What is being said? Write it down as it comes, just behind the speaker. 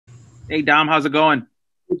Hey Dom, how's it going?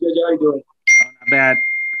 Hey, JJ, how you doing? Not bad.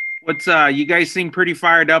 What's you guys seem pretty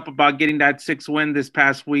fired up about getting that 6 win this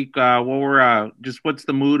past week. What's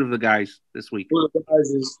the mood of the guys this week? One of the guys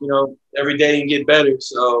is, every day you can get better.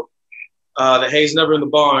 So the hay's never in the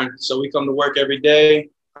barn. So we come to work every day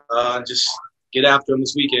and just get after them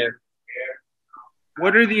this weekend.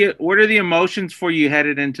 What are the emotions for you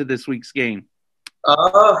headed into this week's game?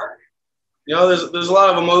 Uh, there's a lot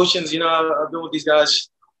of emotions. I've been with these guys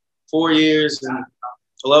 4 years and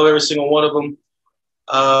I love every single one of them.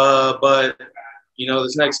 But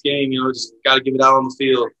this next game, just got to give it out on the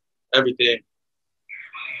field, everything.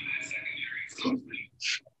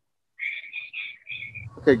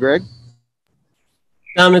 Okay, Greg.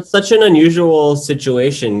 It's such an unusual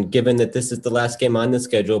situation given that this is the last game on the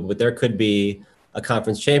schedule, but there could be a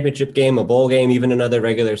conference championship game, a bowl game, even another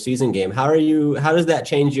regular season game. How does that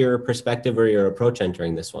change your perspective or your approach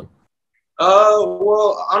entering this one?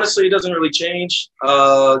 Well, honestly, it doesn't really change.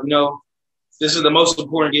 This is the most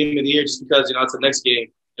important game of the year just because, it's the next game.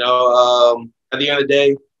 At the end of the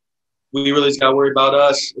day, we really just got to worry about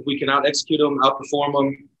us. If we cannot execute them, outperform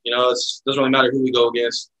them, it doesn't really matter who we go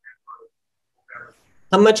against.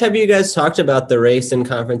 How much have you guys talked about the race in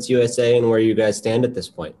Conference USA and where you guys stand at this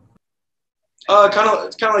point? It's kind of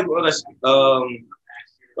like what I don't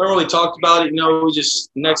really talked about it. We just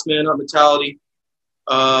next man up mentality.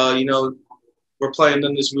 We're playing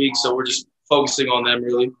them this week, so we're just focusing on them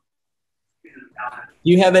really. Do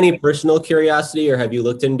you have any personal curiosity, or have you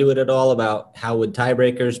looked into it at all about how would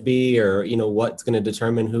tiebreakers be, or what's going to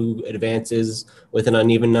determine who advances with an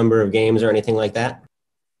uneven number of games or anything like that?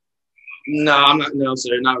 No, I'm not. No,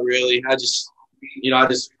 sir, not really. I just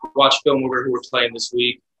watch film over who we're playing this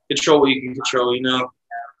week. Control what you can control.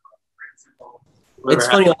 It's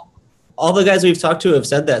funny. All the guys we've talked to have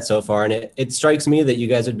said that so far, and it strikes me that you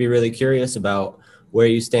guys would be really curious about where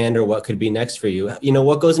you stand or what could be next for you.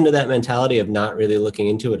 What goes into that mentality of not really looking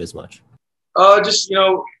into it as much?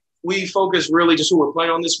 We focus really just who we're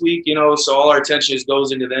playing on this week, so all our attention just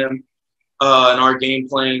goes into them and our game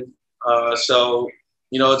plan.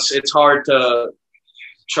 It's hard to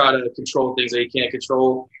try to control things that you can't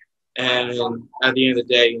control. And at the end of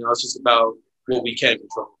the day, it's just about what we can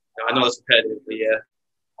control. I know it's repetitive, but yeah.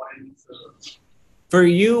 For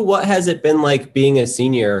you, what has it been like being a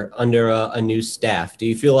senior under a new staff? Do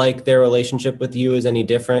you feel like their relationship with you is any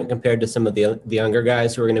different compared to some of the younger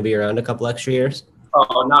guys who are going to be around a couple extra years?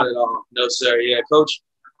 Oh, not at all. No, sir. Yeah,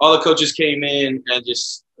 all the coaches came in and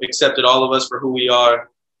just accepted all of us for who we are.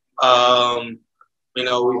 I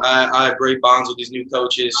have great bonds with these new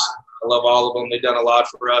coaches. I love all of them. They've done a lot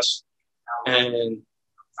for us. And,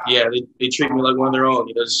 yeah, they treat me like one of their own,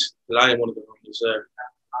 because I am one of their own, sir.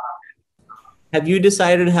 Have you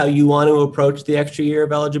decided how you want to approach the extra year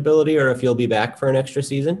of eligibility, or if you'll be back for an extra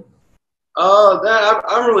season? I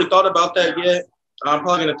haven't really thought about that yet. I'm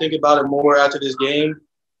probably going to think about it more after this game.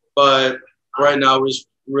 But right now, we're just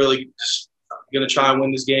really just going to try and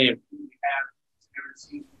win this game.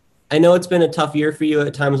 I know it's been a tough year for you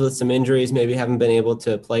at times with some injuries, maybe haven't been able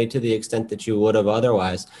to play to the extent that you would have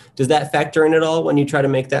otherwise. Does that factor in at all when you try to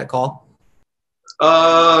make that call?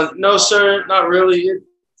 No, sir, not really.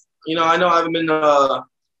 I know I haven't been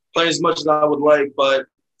playing as much as I would like, but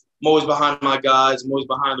I'm always behind my guys. I'm always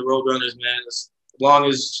behind the Roadrunners, man. As long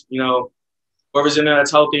as, whoever's in there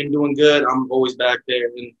that's healthy and doing good, I'm always back there.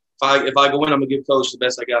 And if I go in, I'm going to give Coach the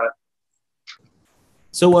best I got.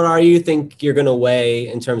 So what are you think you're going to weigh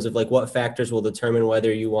in terms of what factors will determine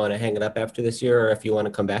whether you want to hang it up after this year or if you want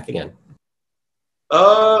to come back again?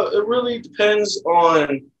 It really depends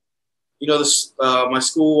on, my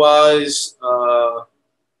school-wise,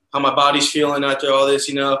 how my body's feeling after all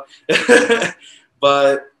this,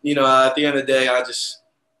 But, at the end of the day, I just,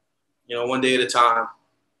 one day at a time.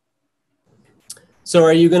 So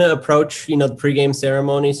are you going to approach, the pregame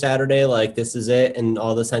ceremony Saturday like this is it and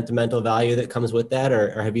all the sentimental value that comes with that,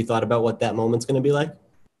 or have you thought about what that moment's going to be like?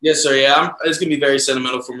 Yes, sir. Yeah, it's going to be very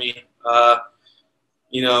sentimental for me. I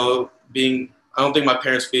don't think my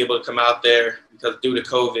parents will be able to come out there because due to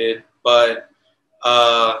COVID, but,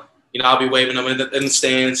 I'll be waving them in the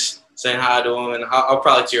stands, saying hi to them, and I'll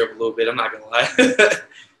probably tear up a little bit. I'm not going to lie.